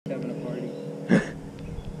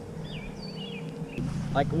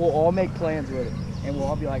Like, we'll all make plans with it. And we'll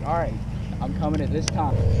all be like, all right, I'm coming at this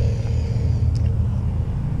time.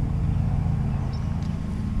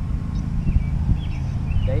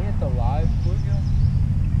 They hit the live bluegill?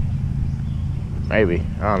 Maybe.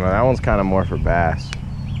 I don't know. That one's kind of more for bass.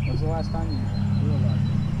 When's the last time you realized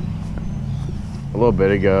A little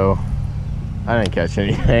bit ago. I didn't catch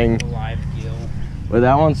anything. the live gill? But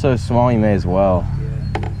that one's so small, you may as well.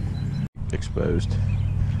 Yeah. Exposed.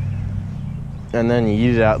 And then you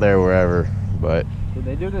eat it out there wherever, but... Dude,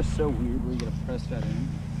 they do this so weird where you gotta press that in.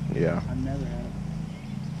 Yeah. I've never had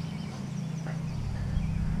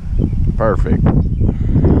it. Perfect.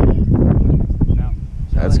 No.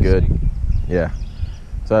 That's good. Yeah.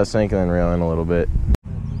 So that's sinking and reeling a little bit.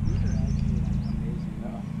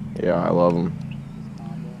 Yeah, I love them.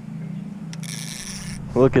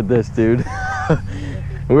 Look at this, dude.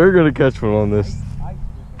 We're gonna catch one on this.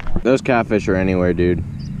 Those catfish are anywhere, dude.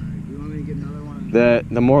 You want me to get another one?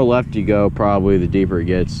 The more left you go, probably the deeper it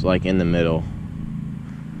gets, like in the middle.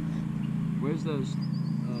 Where's those?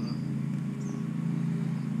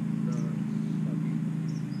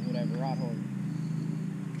 Whatever, rod holder.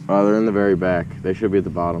 Oh, they're in the very back. They should be at the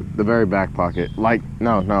bottom. The very back pocket. Like,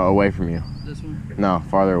 no, away from you. This one? No,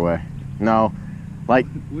 farther away. No, like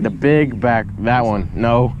the big back, that one.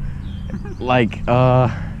 No, like,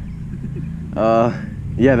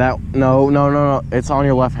 yeah, that, no. It's on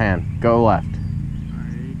your left hand. Go left.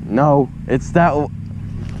 Alright. No, it's that.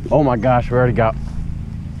 Oh my gosh, we already got.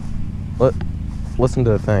 Listen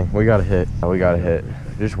to the thing. We got to hit. We got to hit.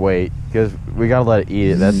 Just wait, because we got to let it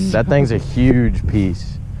eat it. That thing's a huge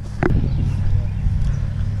piece.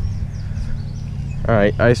 All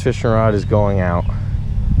right, ice fishing rod is going out.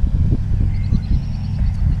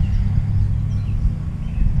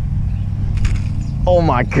 Oh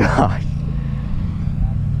my gosh.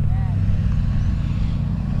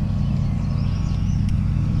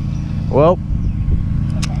 Well,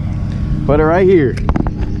 put it right here.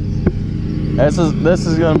 This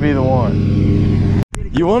is gonna be the one.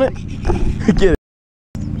 You want it? Get it.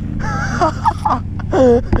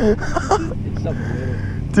 It's something little.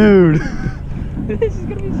 Dude. This is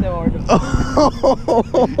gonna be so hard to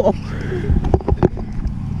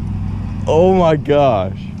Oh my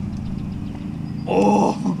gosh.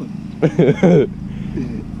 Oh!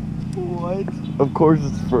 What? Of course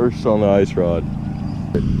it's first on the ice rod.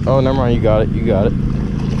 Oh, never mind, you got it,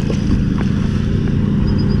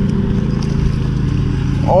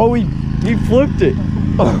 Oh, he flipped it.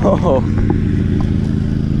 Oh.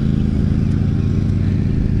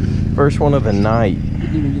 First one of the night.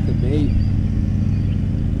 Didn't even get the bait.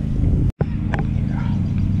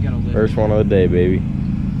 You gotta live. First one of the day, baby.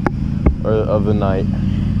 Or of the night.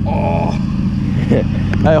 Oh!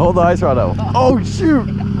 Hey, hold the ice rod up. Oh, shoot!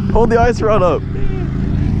 Hold the ice rod up.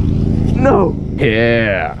 No!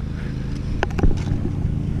 Yeah!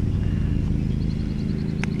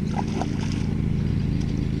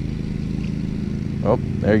 Oh,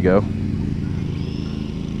 there you go.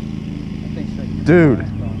 Dude!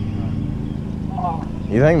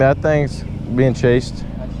 You think that thing's being chased?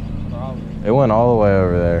 Probably. It went all the way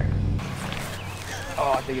over there.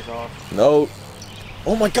 Oh, I think it's off. No.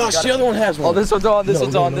 Oh my gosh, the other one has one. Oh, this one's on, this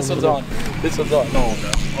one's on. This one's on. Oh no.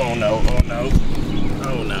 Oh no. Oh no.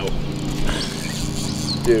 Oh no.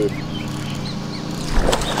 Dude.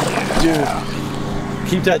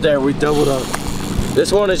 Keep that there. We doubled up.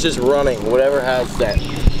 This one is just running. Whatever has that.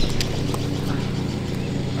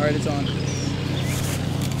 Alright, it's on.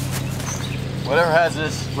 Whatever has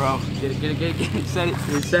this, bro. Get it. Set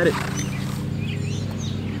it.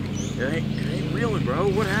 It ain't reeling, bro.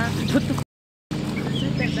 What happened? Put the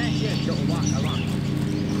Thanks. Yeah, go a lot.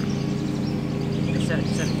 Set it.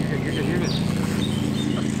 You're good.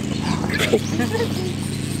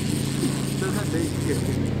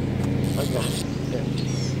 I got it.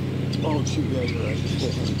 Yeah. Oh, shoot, yeah, you're right.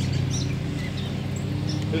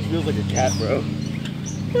 This feels like a cat, bro.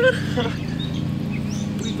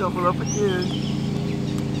 We doubled up again.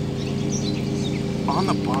 On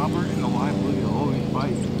the bobber and the live bluegill always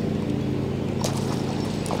bite.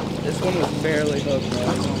 This one was barely hooked, bro.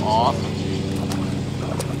 That's awesome.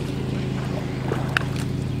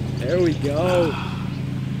 There we go.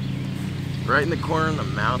 Right in the corner of the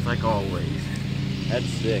mouth, like always. That's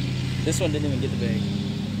sick. This one didn't even get the bait.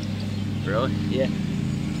 Really? Yeah.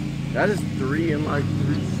 That is 3 in like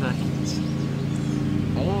 3 seconds.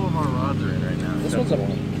 All of our rods are in right now. This one's a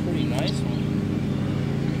pretty nice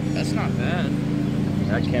one. That's not bad.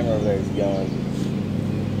 That camera over there is going.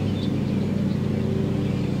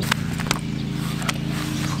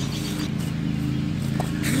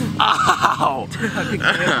 Ow!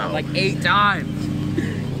 Like 8 times.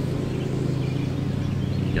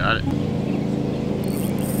 Got it.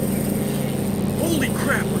 Holy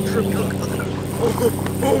crap, we're tripped up.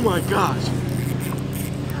 Oh my gosh.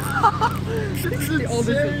 This is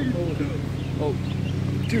insane. Oh,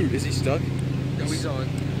 dude, is he stuck? no, he's on.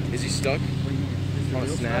 Is he stuck? On a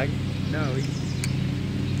snag? No,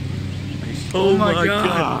 Oh my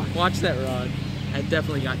god. Watch that rod. It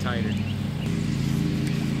definitely got tighter.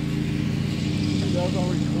 That was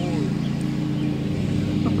already cold.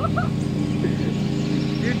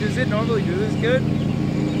 Dude, does it normally do this good?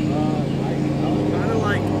 I'm kind of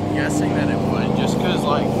like guessing that it would, just because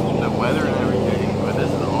like the weather and everything. But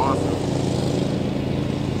this is awesome.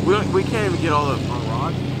 We can't even get all the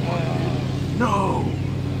rods. No.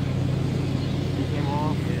 He came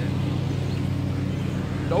off. Yeah.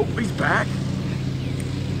 Nope, he's back.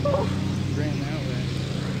 Ran that way.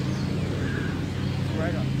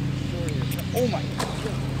 Right on. Oh my god.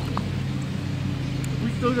 We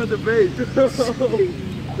still got the bait.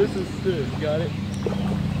 This is sick. Got it.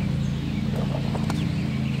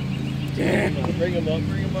 Damn. Bring him up.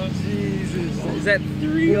 Bring him up. Jesus. Is that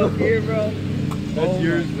 3 up here, bro? That's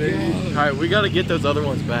yours, baby. All right, we got to get those other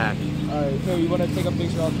ones back. All right, so you want to take a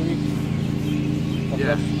picture all 3?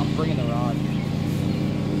 Yeah. I'm bringing the rod.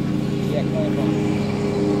 Yeah, clamp on.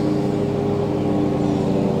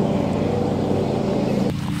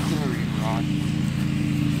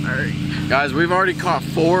 Alright, guys, we've already caught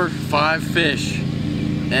 4 or 5 fish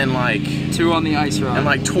and like 2 on the ice rod. in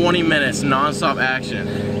like 20 minutes non-stop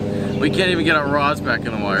action. We can't even get our rods back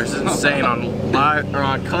in the water. This is insane on live or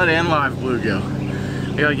on cut and live bluegill.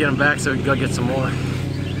 We gotta get them back so we can go get some more.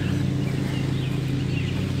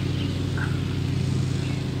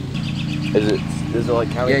 Is it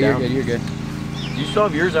like counting down? Yeah, you're good. Do you still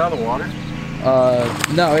have yours out of the water?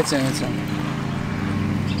 No, it's in.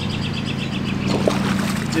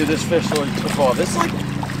 Dude, this fish literally took off. This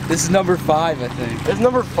This is number 5, I think. it's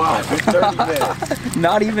number 5. It's 30 minutes.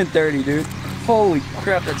 Not even 30, dude. Holy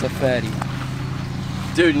crap, that's a fatty.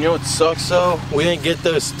 Dude, you know what sucks though? We didn't get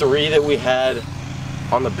those 3 that we had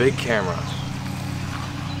on the big camera.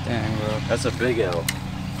 Dang, bro. That's a big L.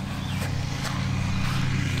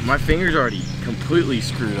 My finger's already completely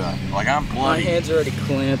screwed up. Like I'm My bloody. hand's already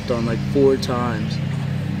clamped on like 4 times.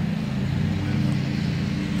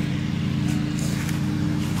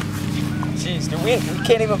 Jeez, dude, we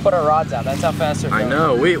can't even put our rods out. That's how fast they're going. I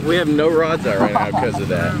know. We have no rods out right now because of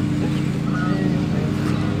that.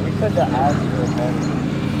 We could have added to it better.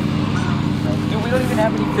 Dude, we don't even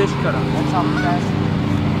have any fish cut up. That's how fast.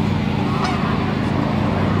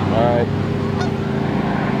 Alright.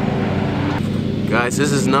 Guys,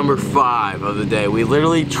 this is number 5 of the day. We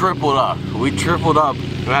literally tripled up. We tripled up.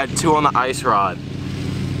 We had 2 on the ice rod.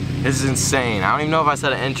 This is insane. I don't even know if I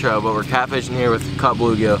said an intro, but we're catfishing here with cut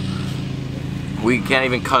bluegill. We can't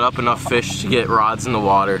even cut up enough fish to get rods in the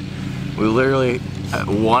water. We literally,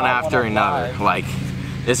 one after another. Like,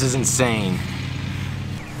 this is insane.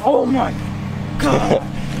 Oh my god.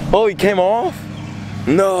 Oh, he came off?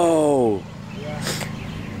 No.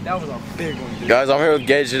 That was a big one, dude. Guys, I'm here with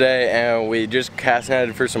Gage today, and we just cast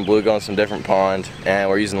netted for some bluegill in some different ponds, and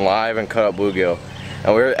we're using live and cut up bluegill.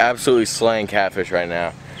 And we're absolutely slaying catfish right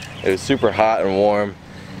now. It was super hot and warm,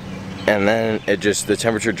 and then the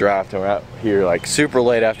temperature dropped, and we're out here like super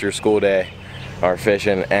late after a school day, our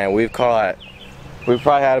fishing, and we've probably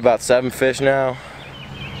had about 7 fish now,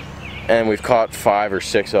 and we've caught 5 or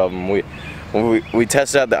 6 of them. We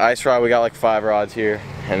tested out the ice rod. We got like 5 rods here,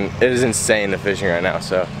 and it is insane the fishing right now,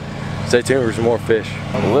 so stay tuned for some more fish.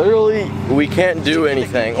 Literally, we can't do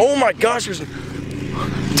anything. Oh my gosh, there's...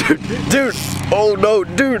 Dude, oh no,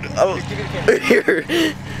 dude, oh, here.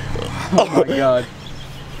 Oh my god.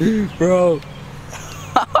 Bro.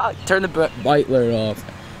 Turn the bite lure off.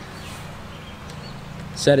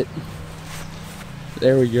 Set it.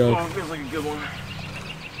 There we go. Oh, feels like a good one.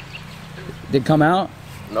 Did it come out?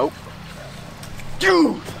 Nope.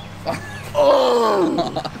 Dude!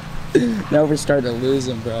 Oh! Now we're starting to lose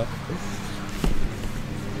them, bro.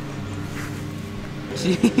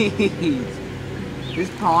 Jeez. This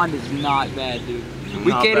pond is not bad, dude.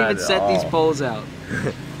 We Not can't bad even at set these all. poles out.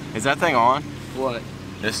 Is that thing on? What?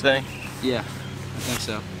 This thing? Yeah, I think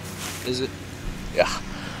so. Is it? Yeah.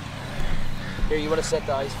 Here, you want to set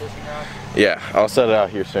the ice fishing rod? Yeah, I'll set it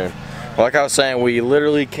out here soon. Like I was saying, we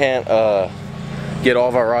literally can't get all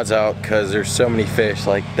of our rods out because there's so many fish.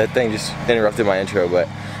 Like, that thing just interrupted my intro, but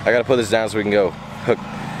I gotta put this down so we can go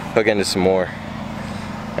hook into some more.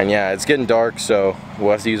 And yeah, it's getting dark, so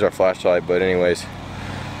we'll have to use our flashlight, but anyways,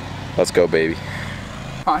 let's go, baby.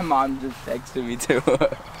 My mom just texted me too.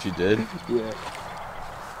 She did? Yeah.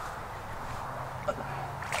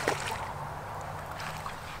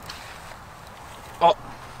 Oh,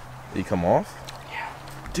 He come off? Yeah.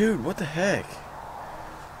 Dude, what the heck?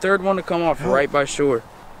 Third one to come off right by shore.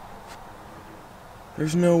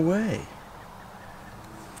 There's no way.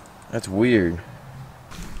 That's weird.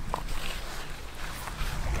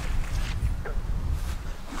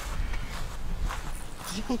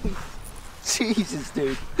 Jesus,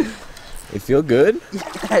 dude. They feel good?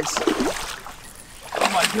 Yes. Oh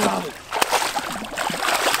my god.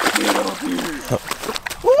 Get up here.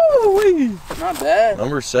 Woo-wee. Not bad.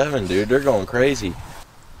 Number 7, dude. They're going crazy.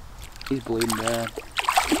 He's bleeding bad.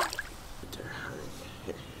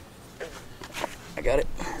 I got it.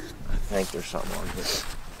 I think there's something on here.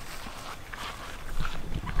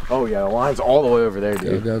 Oh yeah, the line's all the way over there,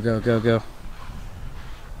 dude. Go, go, go, go, go.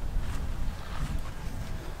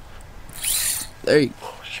 There you go.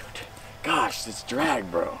 Oh shoot. Gosh, this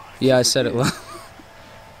drag, bro. Yeah, I said it well.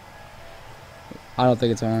 I don't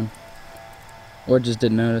think it's on. Or just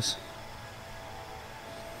didn't notice.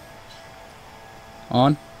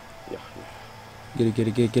 On? Yeah. Get it, get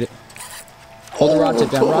it, get it, get it. Hold the rod tip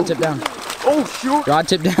down, rod tip down. Oh shoot. Rod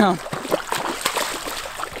tip down.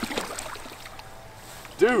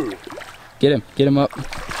 Dude. Get him up.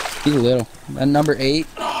 He's little. That number 8.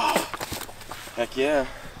 Heck yeah.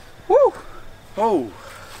 Woo! Oh.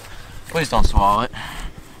 Please don't swallow it.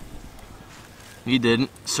 You didn't.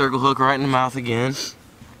 Circle hook right in the mouth again.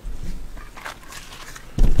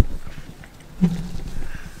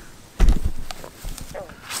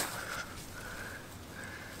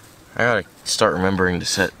 I gotta start remembering to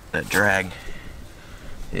set that drag.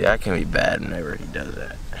 Yeah, that can be bad whenever he does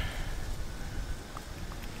that.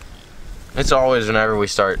 It's always whenever we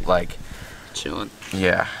start like Chilling.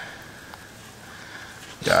 yeah.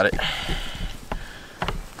 Got it.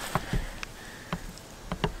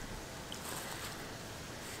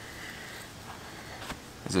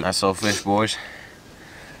 Is it nice little fish, boys?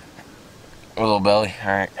 A little belly,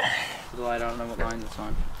 alright. I don't know what line it's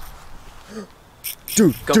on.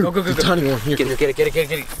 Dude, Go, dude, go, go, go, the go. tiny one here. Get it, get it, get it, get it,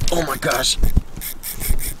 get it. Oh my gosh.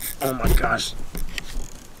 Oh my gosh.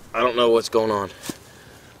 I don't know what's going on.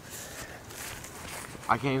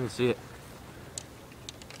 I can't even see it.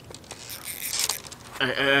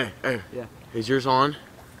 Hey. Yeah. Is yours on?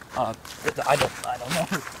 I don't know.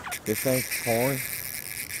 This thing's falling.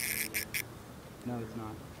 No, it's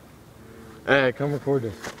not. Hey, come record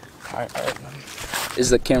this. Alright. Is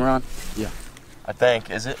the camera on? Yeah. I think,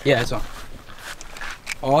 is it? Yeah, it's on.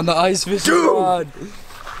 On the ice fishing rod.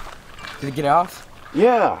 Did it get off?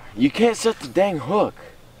 Yeah, you can't set the dang hook.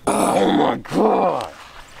 Oh my god.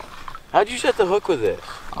 How'd you set the hook with this?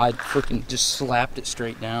 I freaking just slapped it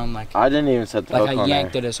straight down like I didn't even set the hook I on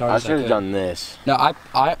yanked there. it as hard I as I should have could. done this. No, I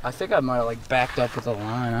think I might have like backed up with the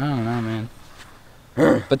line. I don't know, man.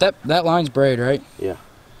 But that line's braid, right? Yeah.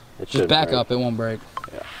 It Just should back break. up, it won't break.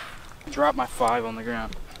 Yeah. Drop my 5 on the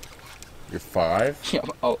ground. You're 5? Yeah,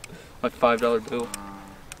 oh, my $5 bill.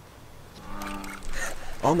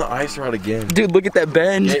 On the ice rod again. Dude, look at that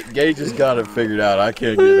bend. Gage just got it figured out. I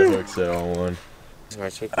can't get a hook set on one.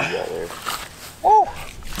 Nice hook you got there. Oh!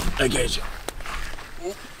 Hey, Gage.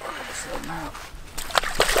 There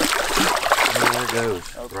it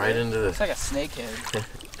goes. Okay. Right into the... Looks like a snake head.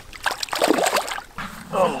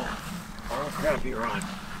 Oh, I gotta be right.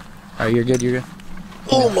 Alright, you're good, you're good.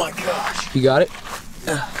 Oh my gosh. You got it?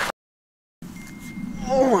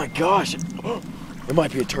 Oh my gosh. It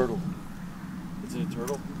might be a turtle. Is it a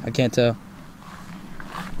turtle? I can't tell.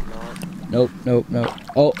 No. Nope.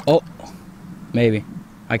 Oh. Maybe.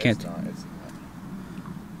 I can't. It's not.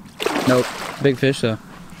 Nope. Big fish though.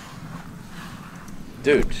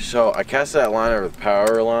 Dude, so I cast that line over the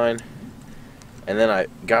power line, and then I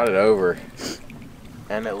got it over,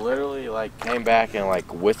 and it literally like came back and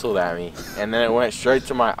like whistled at me, and then it went straight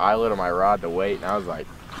to my eyelet of my rod to wait, and I was like,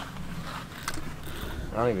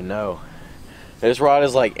 I don't even know. This rod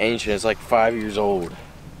is like ancient. It's like 5 years old.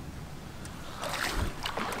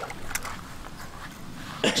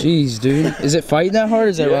 Jeez, dude. Is it fighting that hard or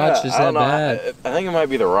is that rod just that bad? I think it might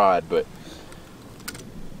be the rod, but.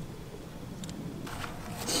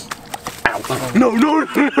 Ow. No!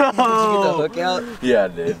 Did you get the hook out? Yeah, I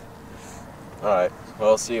did. Alright.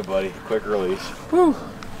 Well, see you, buddy. Quick release. Whew.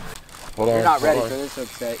 Hold on. You're not ready hold for on. this hook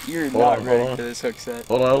set. You're Hold not on, ready hold on. for this hook set.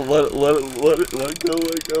 Hold on. Let it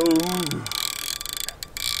go.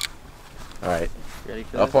 Alright. Ready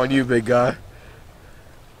for Up this? on you, big guy.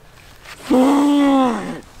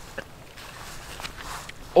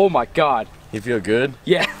 Oh my god. You feel good?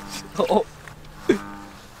 Yeah. Oh.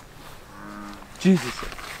 Jesus.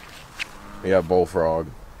 We got bullfrog.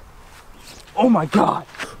 Oh my god.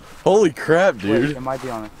 Holy crap, Wait, dude. it might be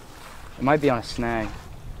on a snag.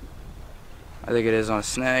 I think it is on a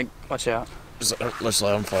snag. Watch out. Let's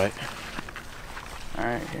let him fight.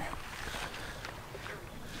 Alright, here.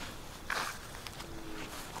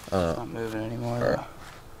 It's not moving anymore. Though.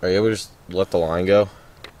 Are you able to just let the line go?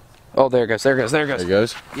 Oh, there it goes. There it goes. There it goes. There it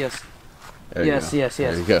goes? Yes. There Yes.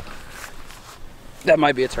 There you go. That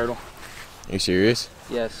might be a turtle. Are you serious?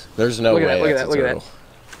 Yes. There's no way that's a turtle.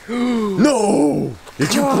 No!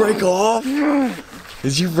 Did you break off?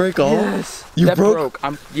 Did you break off? Yes. You that broke?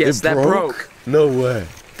 Yes, that broke. No way.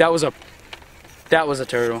 That was a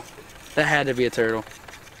turtle. That had to be a turtle.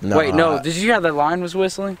 Nah. Wait, no. Did you hear how that line was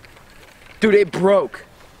whistling? Dude, it broke.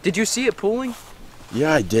 Did you see it pulling?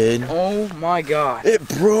 Yeah, I did. Oh my god. It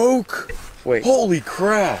broke. Wait. Holy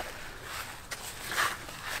crap.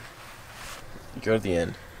 Go to the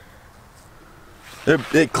end.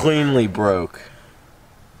 It cleanly broke.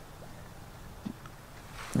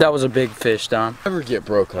 That was a big fish, Don. Never get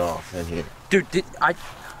broken off in here. Dude,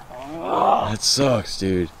 That sucks,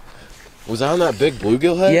 dude. Was that on that big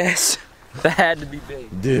bluegill head? Yes. That had to be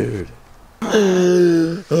big. Dude.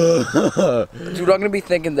 Dude, I'm gonna be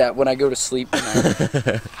thinking that when I go to sleep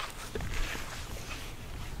tonight.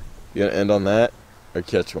 You gonna end on that or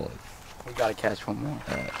catch one? We gotta catch one more.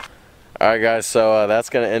 Alright guys, so that's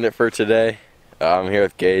gonna end it for today. I'm here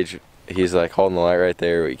with Gage. He's like holding the light right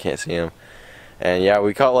there, but you can't see him. And yeah,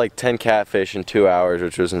 we caught like 10 catfish in 2 hours,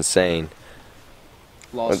 which was insane.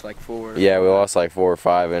 Lost like 4. Yeah, we lost like 4 or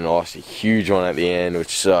 5 and lost a huge one at the end,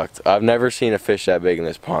 which sucked. I've never seen a fish that big in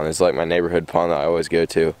this pond. It's like my neighborhood pond that I always go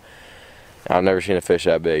to. I've never seen a fish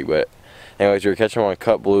that big, but anyways, we were catching them on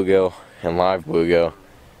cut bluegill and live bluegill.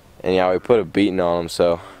 And yeah, we put a beating on them,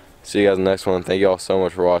 so see you guys in the next one. Thank you all so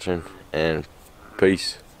much for watching, and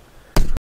peace.